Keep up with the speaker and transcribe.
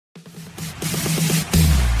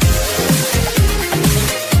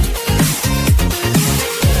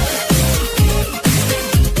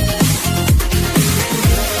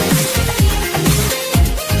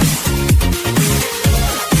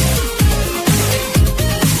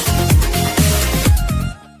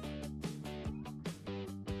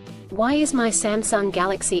Why is my Samsung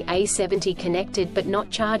Galaxy A70 connected but not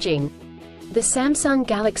charging? The Samsung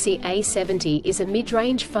Galaxy A70 is a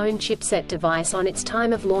mid-range phone chipset device on its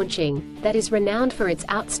time of launching, that is renowned for its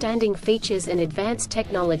outstanding features and advanced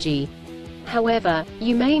technology. However,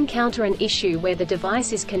 you may encounter an issue where the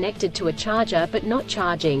device is connected to a charger but not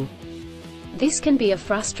charging. This can be a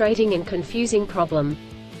frustrating and confusing problem.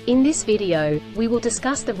 In this video, we will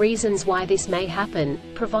discuss the reasons why this may happen,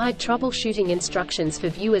 provide troubleshooting instructions for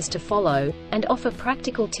viewers to follow, and offer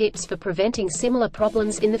practical tips for preventing similar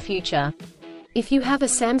problems in the future. If you have a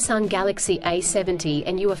Samsung Galaxy A70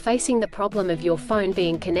 and you are facing the problem of your phone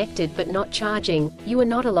being connected but not charging, you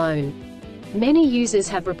are not alone. Many users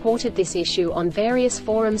have reported this issue on various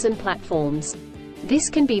forums and platforms. This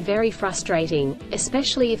can be very frustrating,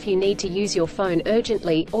 especially if you need to use your phone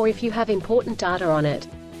urgently or if you have important data on it.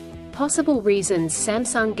 Possible reasons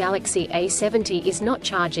Samsung Galaxy A70 is not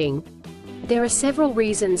charging. There are several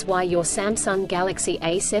reasons why your Samsung Galaxy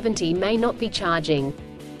A70 may not be charging.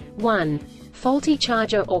 1. Faulty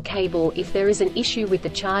charger or cable. If there is an issue with the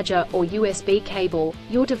charger or USB cable,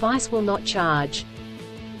 your device will not charge.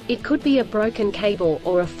 It could be a broken cable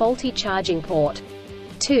or a faulty charging port.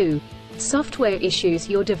 2. Software issues.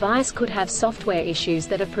 Your device could have software issues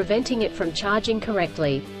that are preventing it from charging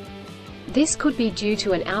correctly. This could be due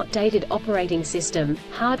to an outdated operating system,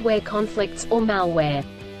 hardware conflicts or malware.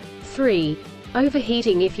 3.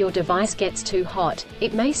 Overheating. If your device gets too hot,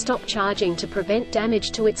 it may stop charging to prevent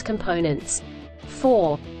damage to its components.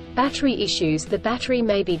 4. Battery issues. The battery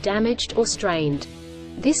may be damaged or strained.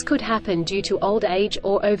 This could happen due to old age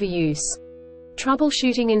or overuse.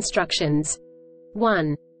 Troubleshooting instructions.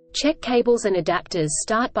 1. Check cables and adapters.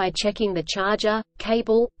 Start by checking the charger,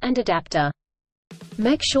 cable, and adapter.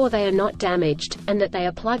 Make sure they are not damaged, and that they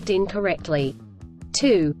are plugged in correctly.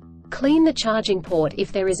 2. Clean the charging port.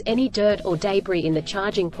 If there is any dirt or debris in the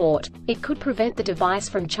charging port, it could prevent the device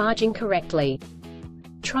from charging correctly.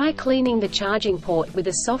 Try cleaning the charging port with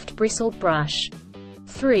a soft bristled brush.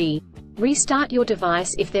 3. Restart your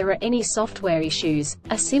device. If there are any software issues,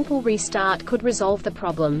 a simple restart could resolve the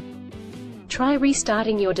problem. Try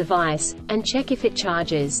restarting your device, and check if it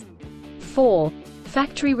charges. 4.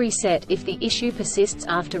 Factory reset. If the issue persists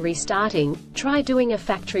after restarting, try doing a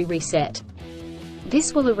factory reset.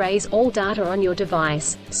 This will erase all data on your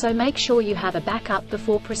device, so make sure you have a backup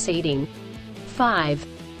before proceeding. 5.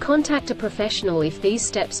 Contact a professional. If these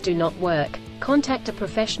steps do not work, contact a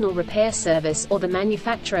professional repair service or the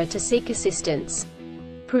manufacturer to seek assistance.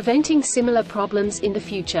 Preventing similar problems in the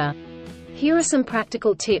future. Here are some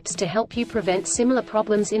practical tips to help you prevent similar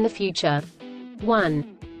problems in the future. 1.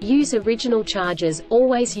 Use original chargers.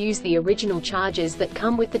 Always use the original chargers that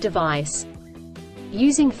come with the device.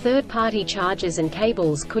 Using third-party chargers and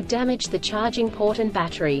cables could damage the charging port and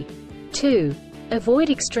battery. 2. Avoid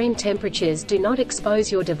extreme temperatures. Do not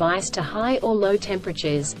expose your device to high or low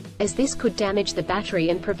temperatures, as this could damage the battery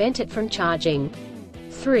and prevent it from charging.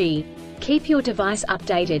 3. Keep your device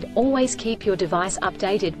updated. Always keep your device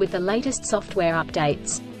updated with the latest software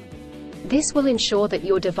updates. This will ensure that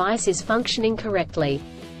your device is functioning correctly.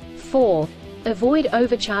 4. Avoid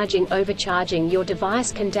overcharging. Overcharging your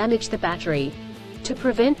device can damage the battery. To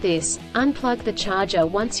prevent this, unplug the charger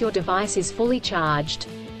once your device is fully charged.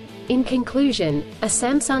 In conclusion, a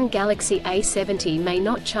Samsung Galaxy A70 may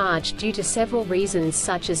not charge due to several reasons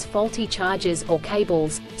such as faulty chargers or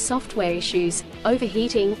cables, software issues,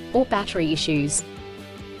 overheating, or battery issues.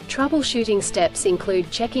 Troubleshooting steps include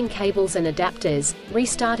checking cables and adapters,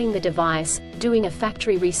 restarting the device, doing a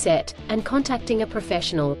factory reset, and contacting a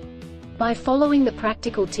professional. By following the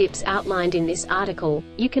practical tips outlined in this article,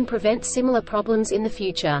 you can prevent similar problems in the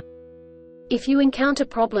future. If you encounter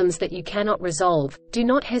problems that you cannot resolve, do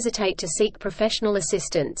not hesitate to seek professional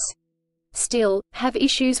assistance. Still, have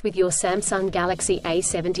issues with your Samsung Galaxy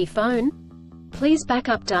A70 phone? Please back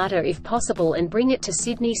up data if possible and bring it to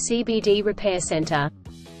Sydney CBD Repair Centre.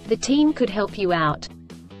 The team could help you out.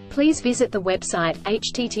 Please visit the website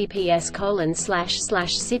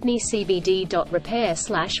https://sydneycbd.repair/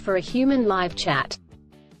 for a human live chat.